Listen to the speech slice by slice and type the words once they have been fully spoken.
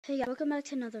Hey guys, welcome back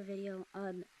to another video.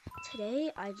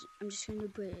 Today I'm just gonna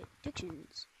do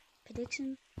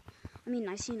predictions.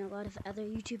 I've seen a lot of other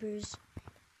YouTubers.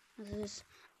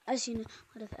 I've seen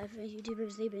a lot of other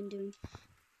YouTubers. They've been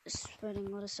spreading a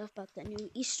lot of stuff about the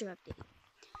new Easter update.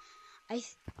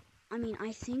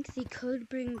 I think they could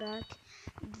bring back.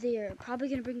 They're probably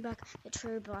gonna bring back the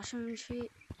cherry blossom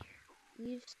tree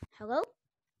leaves. Hello?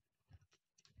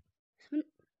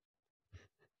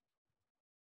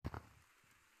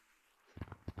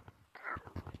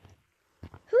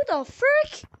 Who the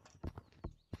frick?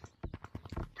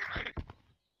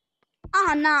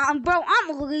 Ah, nah, bro,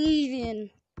 I'm leaving.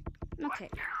 Okay.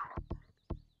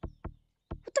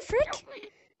 What the frick?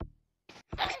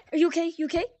 Are you okay? You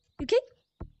okay? You okay?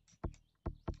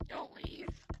 Don't leave.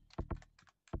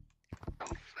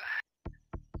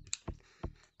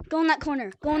 Go in that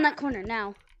corner. Go in that corner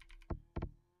now.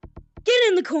 Get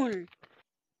in the corner.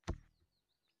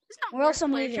 It's not Or else worth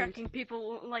I'm play leaving. tracking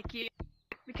people like you.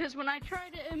 Because when I try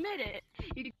to admit it,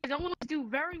 you don't do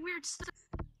very weird stuff.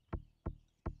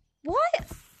 What?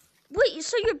 Wait,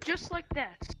 so you're Just like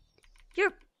that.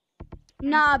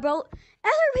 Nah, bro.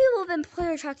 Other people have been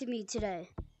player tracking me today.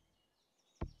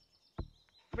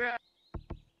 Bruh.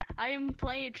 I am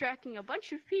player tracking a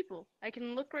bunch of people. I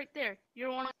can look right there.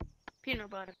 You're one of peanut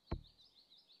butter.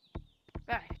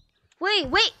 Bye.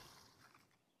 Wait.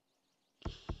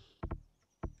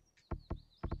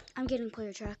 I'm getting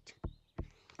player tracked.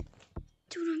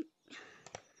 Dude,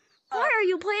 why are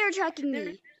you player tracking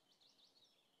me?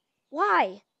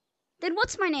 Why? Then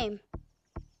what's my name?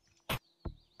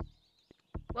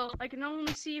 Well, I can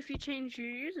only see if you change your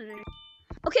username.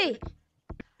 Okay,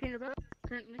 Peanut butter,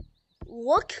 currently.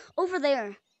 look over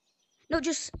there. No,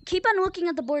 just keep on looking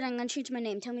at the board and I'm gonna change my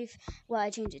name. Tell me what I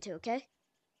change it to, okay?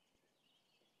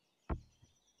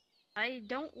 I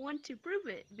don't want to prove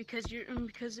it because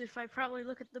if I probably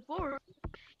look at the board,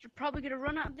 you're probably gonna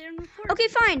run out there and report. Okay,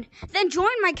 fine. Then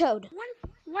join my code.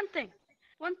 One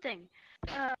thing.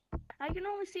 I can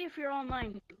only see if you're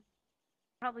online.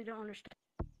 Probably don't understand.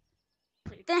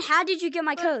 Then how did you get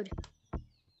my code?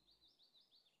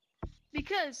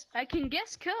 Because I can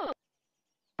guess code.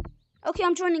 Okay,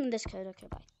 I'm joining this code. Okay,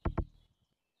 bye.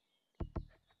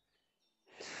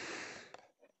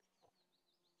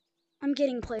 I'm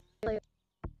getting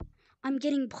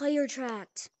player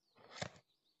tracked.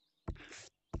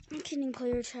 I'm getting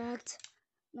player tracked.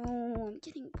 No, I'm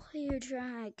getting player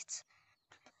tracked.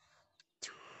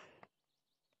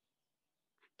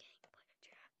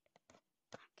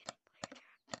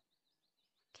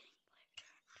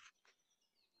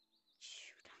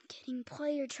 Shoot, I'm getting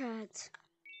player tracked.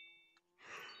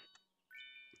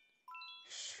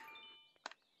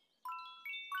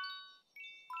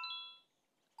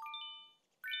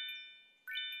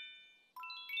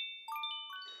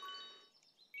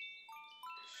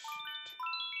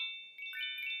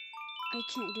 I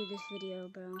can't do this video,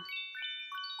 bro.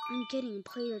 I'm getting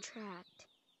player tracked.